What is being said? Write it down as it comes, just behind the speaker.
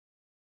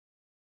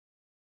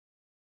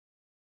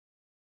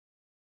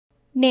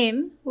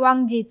Name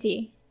Wang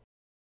Ziqi.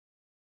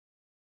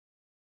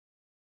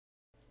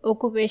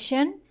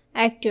 Occupation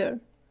actor.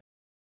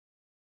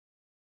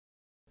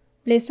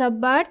 Place of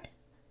birth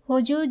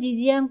Huzhou,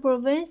 Zhejiang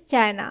Province,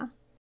 China.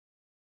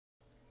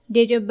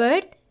 Date of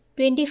birth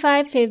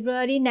 25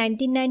 February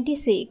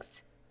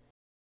 1996.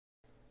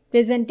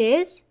 Present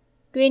age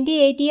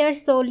 28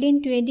 years old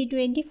in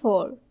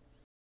 2024.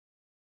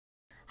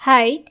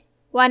 Height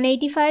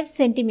 185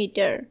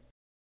 cm.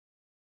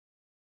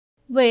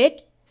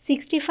 Weight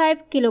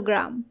 65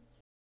 kg.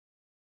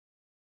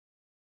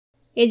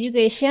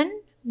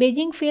 Education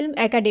Beijing Film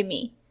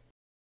Academy.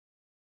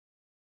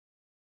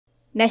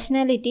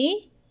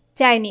 Nationality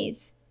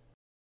Chinese.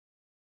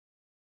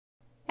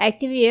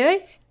 Active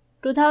years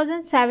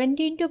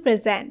 2017 to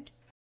present.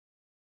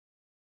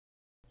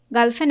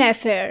 Girlfriend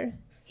affair.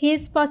 He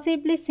is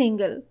possibly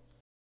single.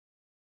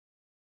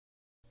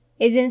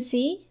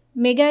 Agency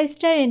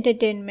Megastar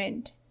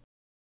Entertainment.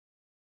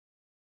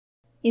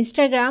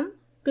 Instagram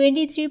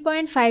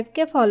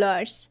 23.5k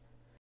followers.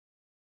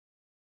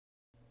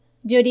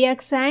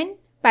 Zodiac sign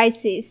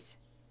Pisces.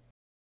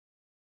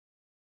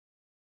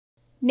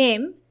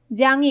 Name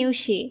Zhang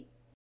Yuxi.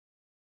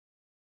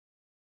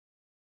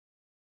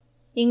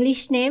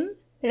 English name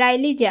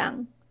Riley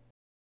Zhang.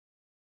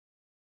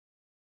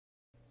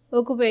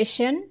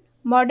 Occupation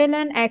model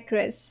and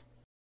actress.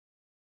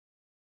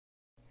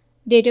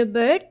 Date of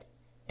birth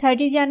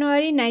 30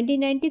 January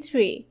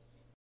 1993.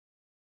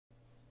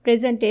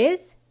 Present age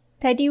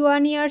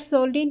 31 years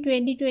old in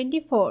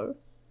 2024.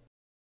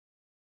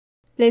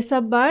 Place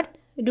of birth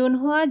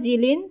Dunhua,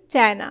 Jilin,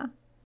 China.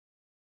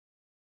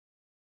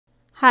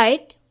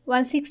 Height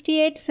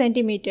 168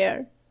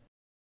 cm.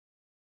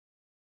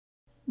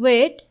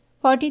 Weight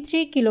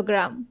 43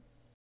 kg.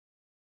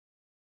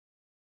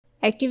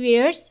 Active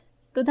years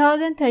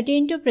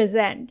 2013 to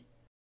present.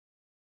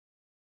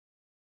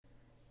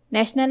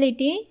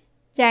 Nationality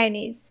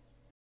Chinese.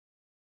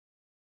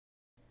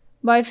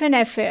 Boyfriend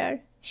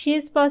affair. She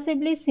is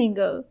possibly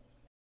single.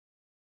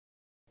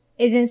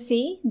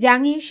 Agency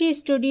Zhang Yuxi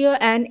Studio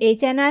and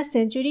H&R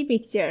Century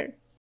Picture.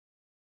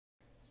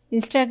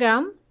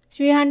 Instagram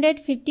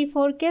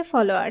 354k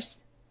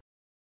followers.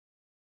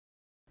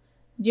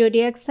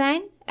 Zodiac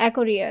sign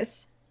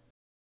Aquarius.